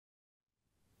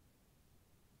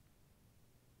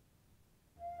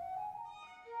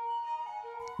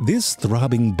This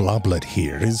throbbing bloblet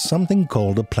here is something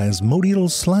called a plasmodial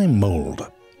slime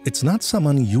mold. It's not some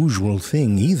unusual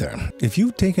thing either. If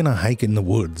you've taken a hike in the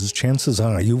woods, chances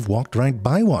are you've walked right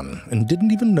by one and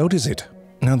didn't even notice it.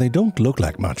 Now, they don't look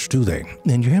like much, do they?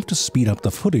 And you have to speed up the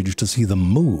footage to see them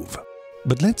move.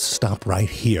 But let's stop right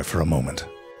here for a moment.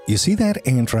 You see that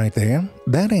ant right there?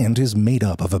 That ant is made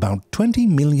up of about 20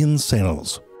 million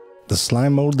cells. The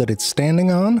slime mold that it's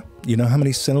standing on, you know how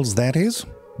many cells that is?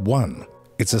 1.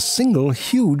 It's a single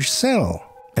huge cell.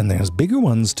 And there's bigger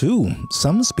ones too.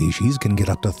 Some species can get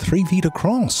up to 3 feet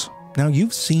across. Now,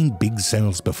 you've seen big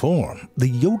cells before. The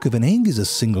yolk of an egg is a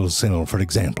single cell, for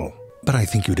example. But I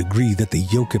think you'd agree that the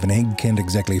yolk of an egg can't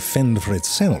exactly fend for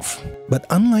itself. But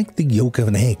unlike the yolk of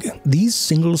an egg, these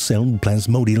single-celled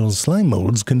plasmodial slime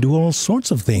molds can do all sorts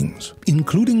of things,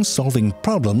 including solving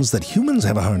problems that humans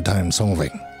have a hard time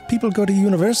solving. People go to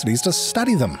universities to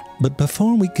study them. But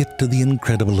before we get to the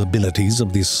incredible abilities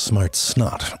of this smart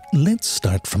snot, let's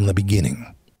start from the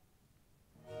beginning.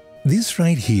 This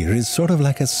right here is sort of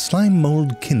like a slime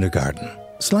mold kindergarten.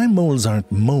 Slime molds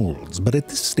aren't molds, but at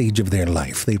this stage of their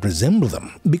life they resemble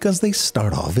them because they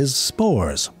start off as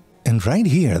spores. And right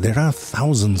here there are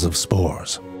thousands of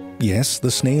spores. Yes,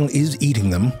 the snail is eating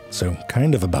them, so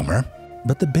kind of a bummer.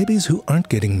 But the babies who aren't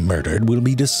getting murdered will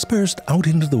be dispersed out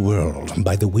into the world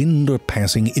by the wind or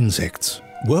passing insects.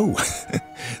 Whoa,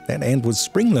 that ant was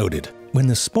spring-loaded. When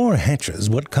the spore hatches,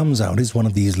 what comes out is one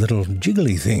of these little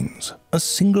jiggly things, a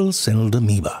single-celled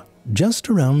amoeba, just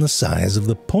around the size of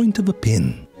the point of a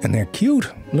pin. And they're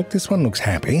cute. Look, this one looks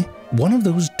happy. One of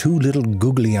those 2 little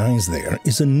googly eyes there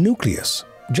is a nucleus.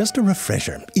 Just a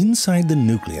refresher, inside the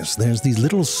nucleus there's these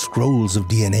little scrolls of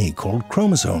DNA called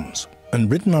chromosomes. And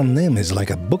written on them is like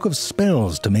a book of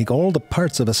spells to make all the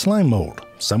parts of a slime mold.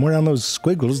 Somewhere on those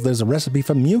squiggles there's a recipe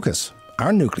for mucus.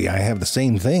 Our nuclei have the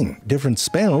same thing. Different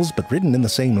spells, but written in the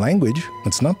same language.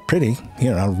 It's not pretty.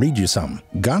 Here, I'll read you some.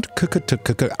 And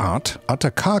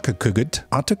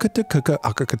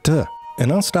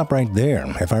I'll stop right there.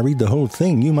 If I read the whole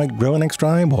thing, you might grow an extra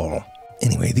eyeball.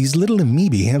 Anyway, these little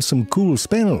amoebae have some cool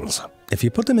spells. If you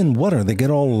put them in water, they get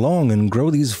all long and grow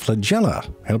these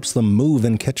flagella. Helps them move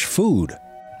and catch food.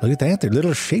 Look at that, they're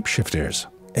little shapeshifters.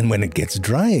 And when it gets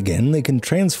dry again, they can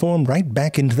transform right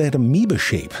back into that amoeba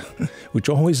shape, which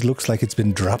always looks like it's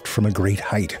been dropped from a great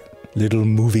height. Little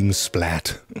moving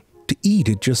splat. To eat,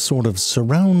 it just sort of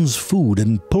surrounds food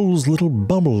and pulls little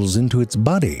bubbles into its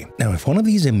body. Now, if one of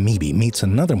these amoebae meets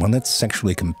another one that's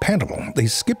sexually compatible, they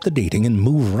skip the dating and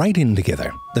move right in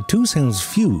together. The 2 cells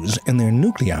fuse, and their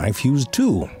nuclei fuse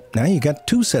too. Now you got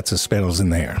 2 sets of spells in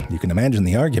there. You can imagine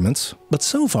the arguments. But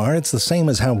so far, it's the same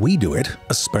as how we do it.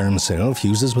 A sperm cell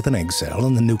fuses with an egg cell,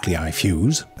 and the nuclei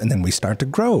fuse, and then we start to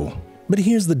grow. But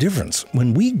here's the difference.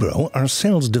 When we grow, our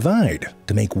cells divide.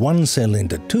 To make one cell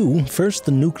into 2, first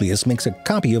the nucleus makes a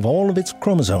copy of all of its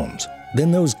chromosomes. Then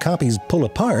those copies pull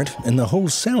apart, and the whole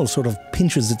cell sort of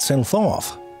pinches itself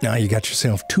off. Now you got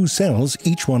yourself 2 cells,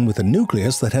 each one with a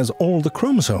nucleus that has all the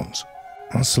chromosomes.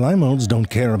 Well, slime molds don't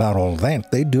care about all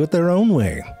that. They do it their own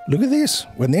way. Look at this.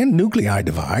 When their nuclei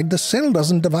divide, the cell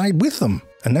doesn't divide with them.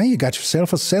 And now you got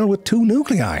yourself a cell with 2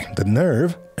 nuclei, the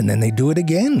nerve, and then they do it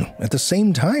again, at the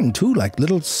same time too, like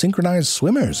little synchronized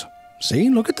swimmers. See,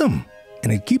 look at them.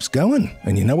 And it keeps going,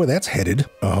 and you know where that's headed.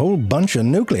 A whole bunch of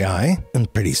nuclei,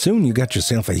 and pretty soon you got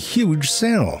yourself a huge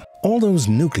cell. All those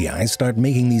nuclei start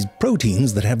making these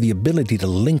proteins that have the ability to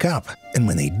link up, and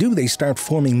when they do, they start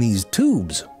forming these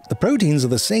tubes. The proteins are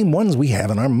the same ones we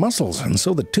have in our muscles, and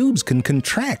so the tubes can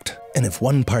contract. And if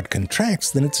one part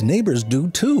contracts, then its neighbors do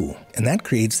too. And that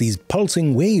creates these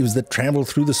pulsing waves that travel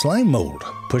through the slime mold,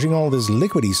 pushing all this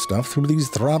liquidy stuff through these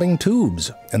throbbing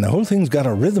tubes. And the whole thing's got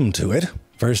a rhythm to it.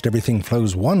 First everything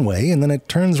flows one way, and then it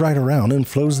turns right around and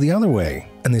flows the other way.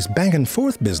 And this back and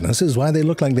forth business is why they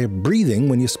look like they're breathing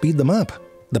when you speed them up.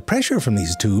 The pressure from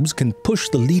these tubes can push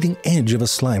the leading edge of a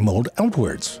slime mold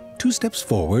outwards. 2 steps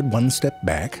forward, 1 step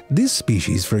back. This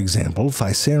species, for example,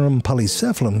 Physarum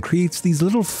polycephalum, creates these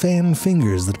little fan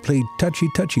fingers that play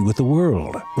touchy-touchy with the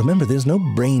world. Remember, there's no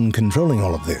brain controlling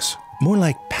all of this. More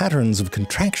like patterns of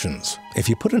contractions. If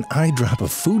you put an eye drop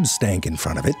of food stank in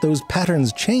front of it, those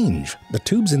patterns change. The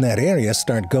tubes in that area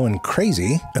start going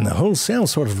crazy, and the whole cell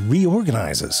sort of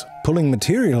reorganizes, pulling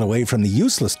material away from the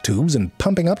useless tubes and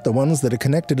pumping up the ones that are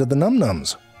connected to the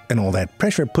num-nums. And all that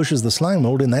pressure pushes the slime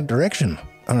mold in that direction.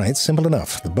 Alright, simple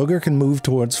enough. The booger can move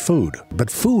towards food. But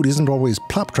food isn't always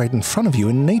plopped right in front of you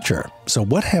in nature. So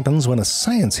what happens when a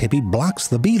science hippie blocks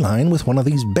the beeline with one of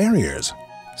these barriers?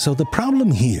 So the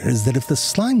problem here is that if the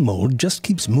slime mold just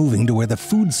keeps moving to where the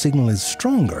food signal is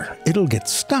stronger, it'll get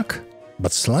stuck.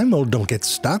 But slime mold don't get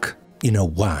stuck. You know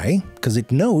why? Because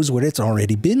it knows where it's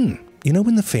already been. You know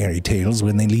in the fairy tales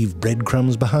when they leave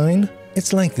breadcrumbs behind?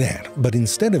 It's like that, but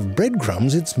instead of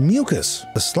breadcrumbs, it's mucus.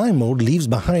 The slime mold leaves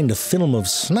behind a film of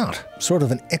snot, sort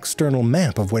of an external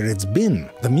map of where it's been.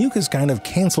 The mucus kind of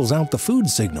cancels out the food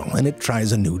signal and it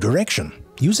tries a new direction.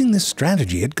 Using this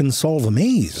strategy, it can solve a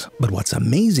maze. But what's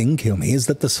amazing, Kilme, is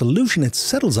that the solution it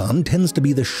settles on tends to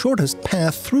be the shortest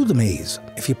path through the maze.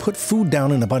 If you put food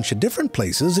down in a bunch of different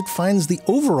places, it finds the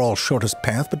overall shortest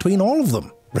path between all of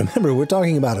them. Remember, we're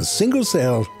talking about a single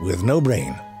cell with no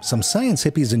brain. Some science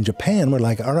hippies in Japan were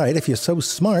like, all right, if you're so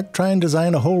smart, try and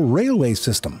design a whole railway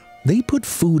system. They put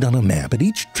food on a map at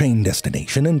each train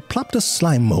destination and plopped a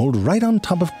slime mold right on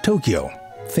top of Tokyo.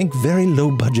 Think very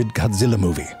low-budget Godzilla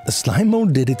movie. The slime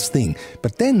mold did its thing,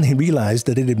 but then they realized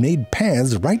that it had made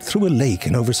paths right through a lake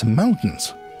and over some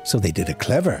mountains. So they did it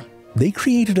clever. They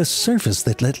created a surface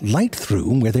that let light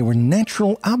through where there were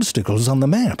natural obstacles on the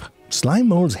map. Slime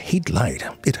molds hate light.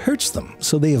 It hurts them,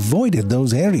 so they avoided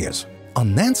those areas.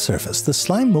 On that surface, the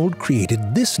slime mold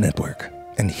created this network.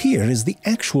 And here is the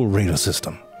actual rail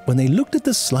system. When they looked at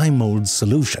the slime mold's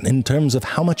solution in terms of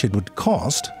how much it would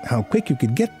cost, how quick you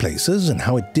could get places, and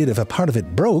how it did if a part of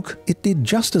it broke, it did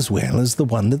just as well as the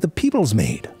one that the Peoples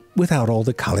made, without all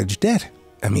the college debt.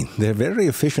 I mean, they're very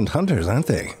efficient hunters, aren't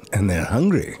they? And they're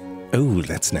hungry. Oh,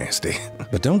 that's nasty.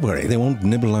 But don't worry, they won't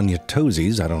nibble on your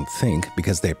toesies, I don't think,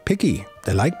 because they're picky.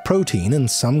 They like protein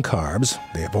and some carbs,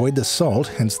 they avoid the salt,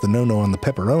 hence the no-no on the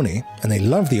pepperoni, and they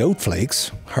love the oat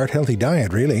flakes. Heart-healthy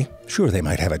diet, really. Sure, they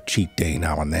might have a cheat day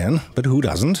now and then, but who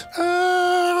doesn't?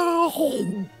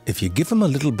 If you give them a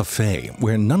little buffet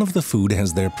where none of the food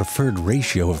has their preferred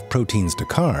ratio of proteins to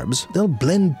carbs, they'll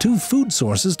blend two food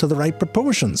sources to the right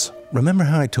proportions. Remember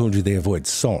how I told you they avoid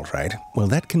salt, right? Well,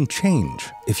 that can change.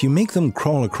 If you make them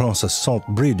crawl across a salt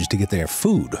bridge to get their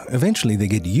food, eventually they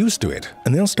get used to it,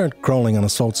 and they'll start crawling on a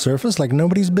salt surface like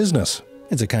nobody's business.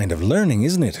 It's a kind of learning,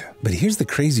 isn't it? But here's the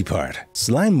crazy part.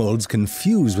 Slime molds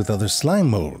confuse with other slime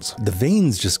molds. The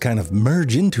veins just kind of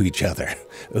merge into each other.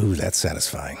 Ooh, that's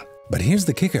satisfying. But here's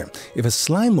the kicker. If a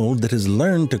slime mold that has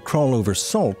learned to crawl over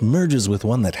salt merges with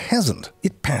one that hasn't,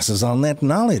 it passes on that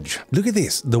knowledge. Look at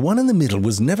this. The one in the middle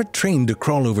was never trained to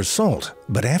crawl over salt.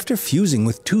 But after fusing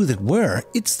with two that were,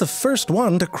 it's the first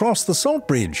one to cross the salt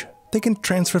bridge. They can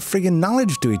transfer friggin'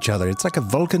 knowledge to each other. It's like a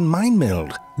Vulcan mind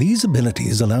meld. These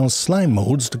abilities allow slime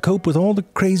molds to cope with all the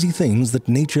crazy things that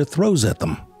nature throws at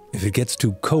them. If it gets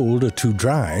too cold or too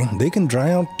dry, they can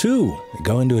dry out too. They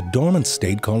go into a dormant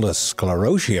state called a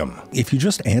sclerotium. If you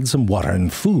just add some water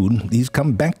and food, these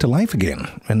come back to life again,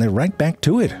 and they're right back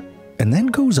to it. And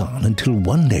that goes on until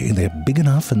one day they're big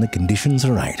enough and the conditions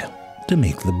are right to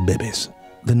make the babies.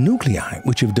 The nuclei,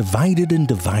 which have divided and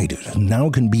divided and now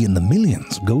can be in the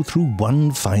millions, go through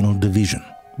one final division.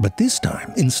 But this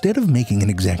time, instead of making an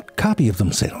exact copy of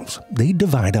themselves, they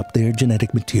divide up their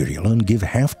genetic material and give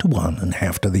half to one and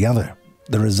half to the other.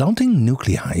 The resulting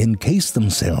nuclei encase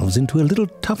themselves into a little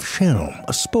tough shell,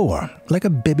 a spore, like a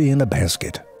baby in a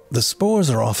basket. The spores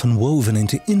are often woven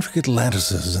into intricate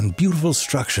lattices and beautiful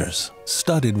structures,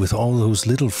 studded with all those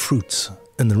little fruits,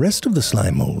 and the rest of the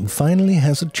slime mold finally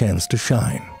has a chance to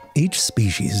shine. Each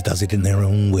species does it in their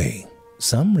own way.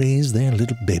 Some raise their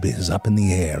little babies up in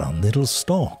the air on little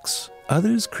stalks.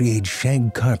 Others create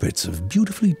shag carpets of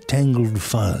beautifully tangled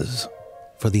fuzz.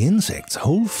 For the insects,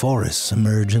 whole forests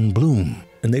emerge and bloom,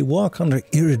 and they walk under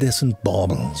iridescent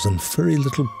baubles and furry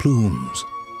little plumes,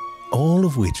 all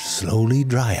of which slowly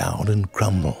dry out and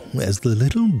crumble as the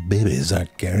little babies are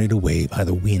carried away by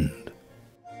the wind.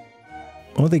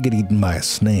 Or they get eaten by a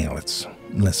snail. It's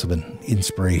less of an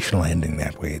inspirational ending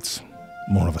that way. It's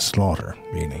more of a slaughter,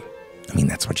 really. I mean,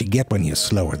 that's what you get when you're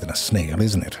slower than a snail,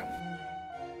 isn't it?